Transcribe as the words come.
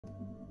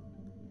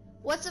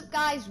What's up,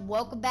 guys?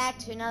 Welcome back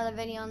to another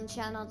video on the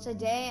channel.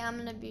 Today I'm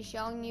going to be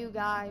showing you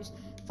guys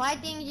 5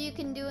 things you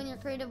can do in your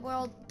creative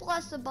world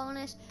plus a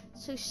bonus,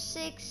 so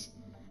 6.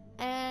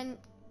 And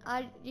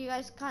you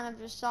guys kind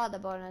of just saw the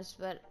bonus,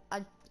 but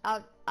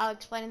I'll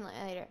explain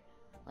it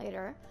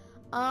later.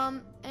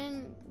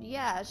 And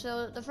yeah,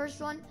 so the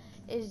first one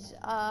is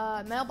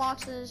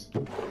mailboxes,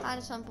 kind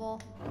of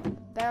simple.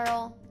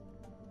 Barrel,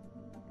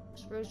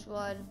 spruce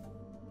wood,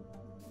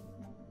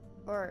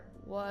 or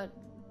wood.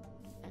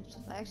 And just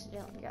I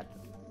accidentally got the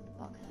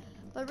box.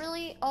 But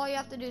really, all you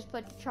have to do is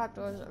put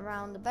trapdoors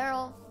around the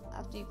barrel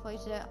after you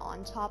place it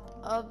on top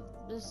of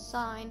the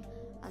sign,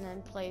 and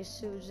then place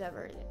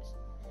whoever it is.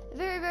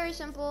 Very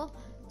simple.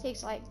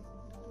 Takes like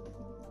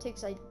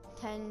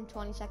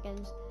 10-20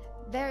 seconds.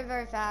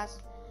 Very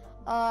fast.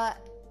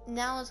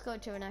 Now let's go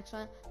to the next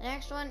one. The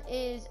next one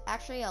is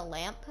actually a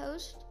lamp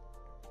post.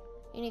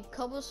 You need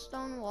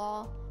cobblestone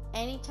wall,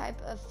 any type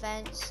of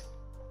fence,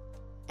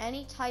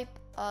 any type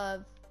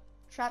of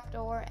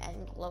trapdoor,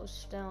 and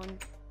glowstone,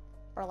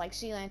 or like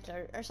sea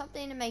lantern or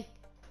something to make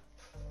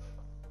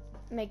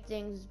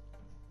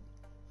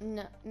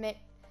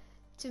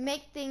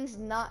things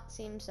not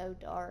seem so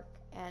dark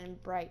and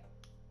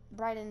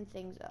brighten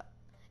things up.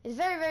 It's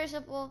very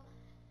simple.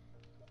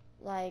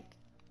 Like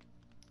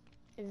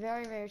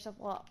very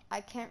simple. I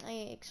can't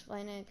really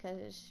explain it because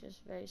it's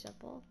just very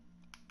simple.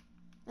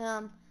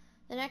 The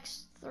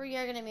next 3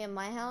 are gonna be in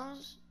my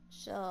house,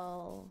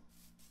 so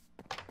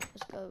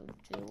let's go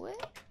do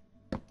it.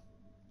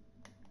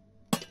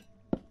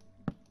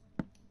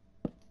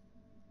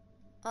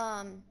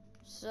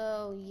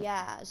 So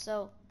yeah,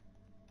 so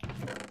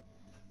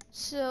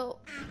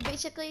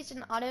basically it's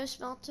an auto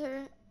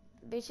smelter.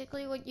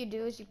 Basically what you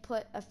do is you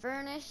put a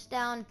furnace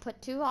down,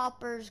 put 2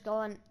 hoppers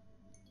going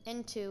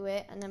into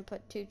it, and then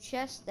put 2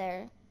 chests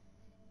there.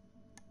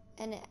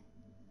 And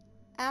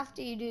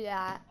after you do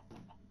that,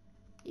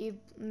 you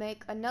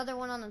make another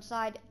one on the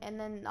side, and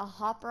then a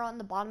hopper on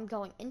the bottom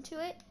going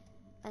into it.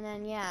 And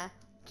then yeah,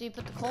 so you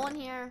put the coal in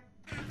here,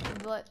 you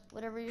put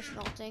whatever you're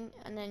smelting,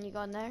 and then you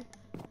go in there.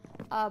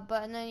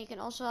 And then you can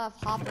also have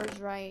hoppers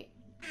right.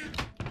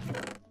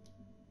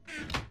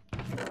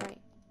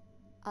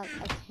 I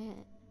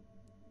can't.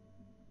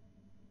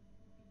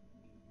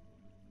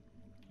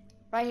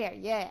 Right here,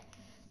 yeah.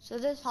 So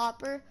this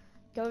hopper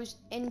goes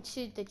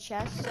into the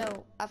chest.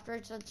 So after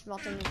it's done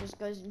smelting, it just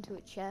goes into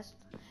a chest.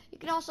 You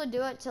can also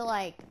do it to,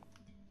 like,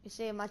 you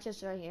see my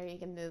chest right here. You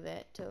can move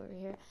it to over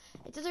here.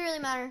 It doesn't really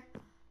matter.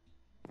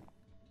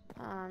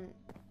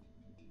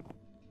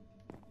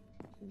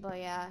 But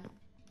yeah,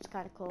 it's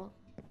kind of cool.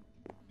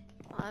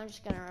 I'm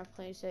just gonna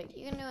replace it.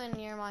 You can do it in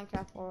your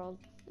Minecraft world.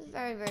 It's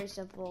very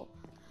simple.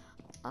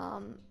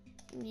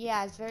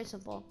 Yeah, it's very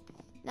simple.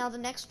 Now the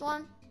next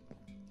one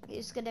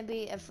is gonna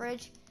be a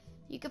fridge.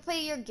 You could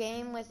play your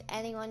game with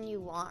anyone you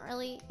want,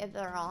 really, if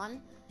they're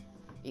on.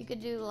 You could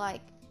do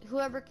like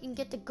whoever can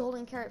get the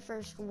golden carrot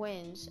first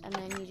wins, and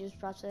then you just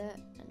press it.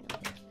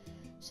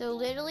 So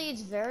literally,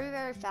 it's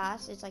very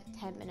fast. It's like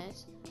 10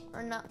 minutes,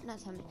 or not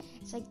 10 minutes.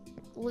 It's like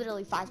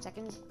literally 5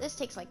 seconds. This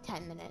takes like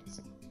 10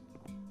 minutes.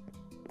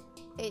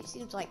 It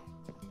seems like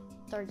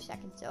 30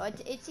 seconds, so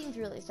it seems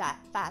really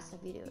fast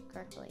if you do it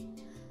correctly.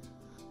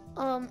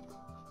 And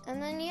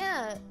then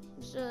yeah,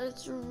 so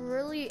that's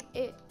really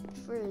it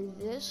for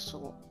this,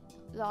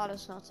 the auto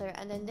smelter.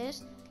 And then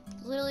this,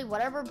 literally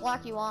whatever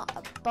block you want,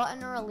 a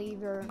button or a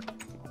lever,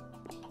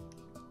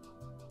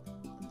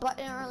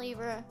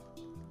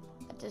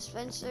 a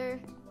dispenser,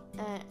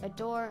 and a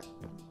door,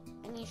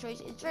 and you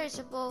choice. It's very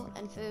simple,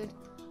 and food,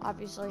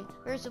 obviously,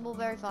 very simple,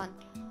 very fun.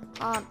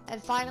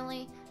 And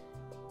finally,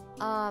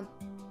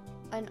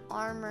 an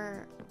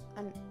armor,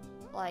 and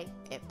like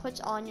it puts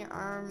on your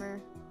armor,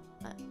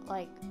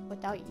 like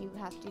without you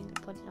have to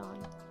put it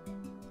on.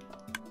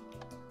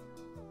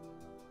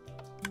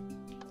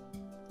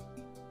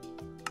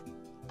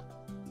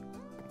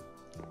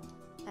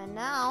 And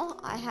now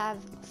I have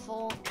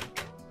full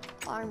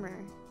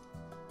armor.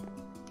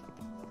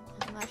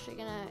 I'm actually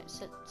gonna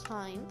set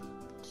time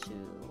to.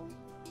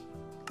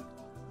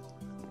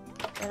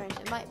 Alright,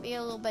 it might be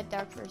a little bit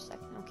dark for a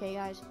second, okay,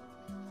 guys.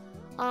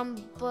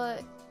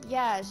 But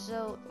yeah,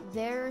 so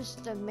there's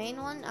the main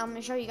one. I'm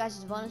gonna show you guys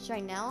the bonus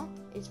right now.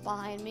 It's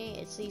behind me.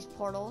 It's these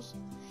portals.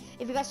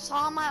 If you guys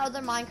saw my other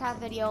Minecraft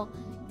video,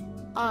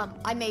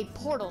 I made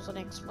portals and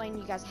explained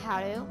you guys how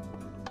to.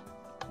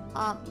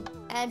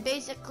 And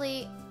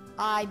basically,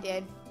 I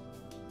did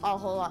a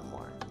whole lot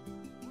more.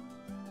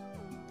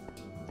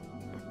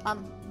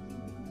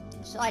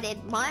 So I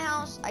did my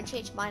house. I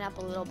changed mine up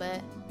a little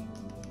bit,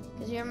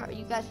 because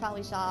you guys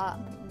probably saw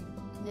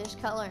this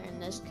color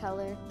and this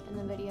color in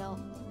the video.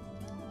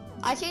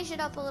 I changed it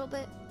up a little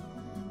bit.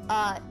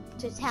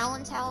 To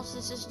Talon's house,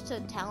 this is to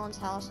Talon's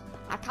house.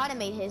 I kind of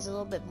made his a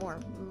little bit more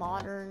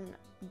modern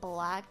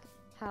black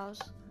house.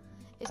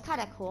 It's kind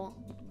of cool,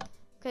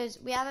 because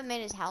we haven't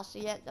made his house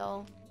yet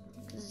though,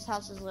 because his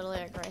house is literally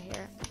like right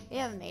here. We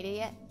haven't made it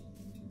yet.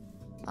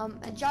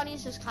 And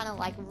Johnny's just kind of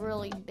like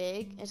really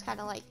big. It's kind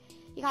of like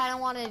he kind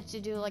of wanted to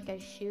do like a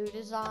shoe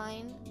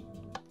design.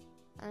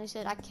 And And I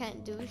said, I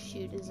can't do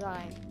shoe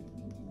design.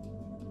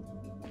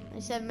 I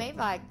said, maybe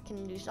I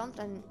can do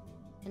something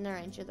in the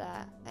range of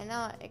that. I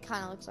know it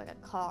kind of looks like a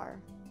car.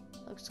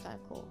 Looks kind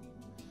of cool.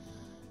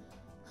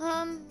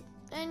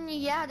 And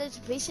yeah, that's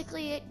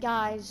basically it,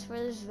 guys, for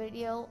this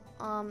video.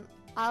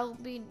 I'll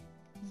be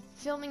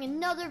filming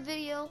another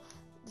video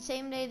the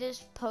same day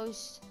this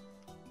post,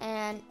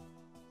 and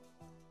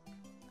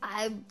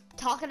I'm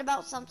talking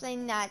about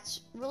something that's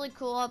really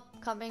cool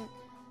upcoming.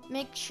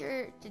 Make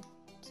sure to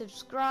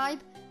subscribe,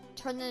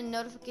 turn the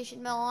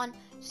notification bell on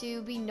so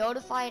you'll be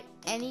notified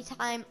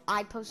anytime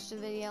I post a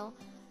video.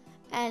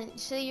 And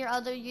say your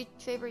other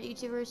favorite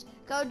YouTubers,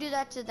 go do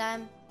that to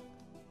them.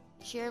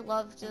 Share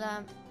love to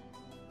them,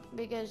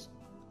 because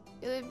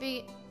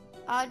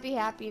I'd be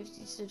happy if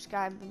you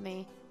subscribe to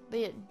me.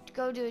 But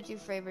go do it to your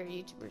favorite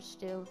YouTubers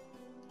too.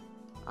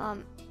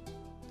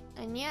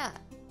 And yeah,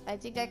 I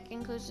think that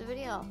concludes the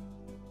video.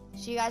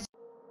 See you guys.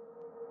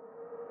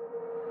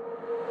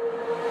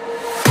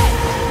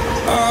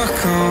 I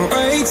can't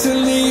wait to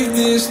leave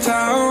this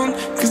town,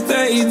 'cause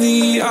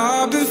lately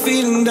I've been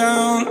feeling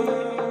down.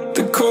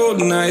 The cold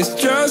nights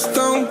just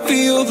don't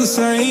feel the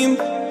same.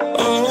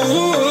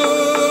 Oh,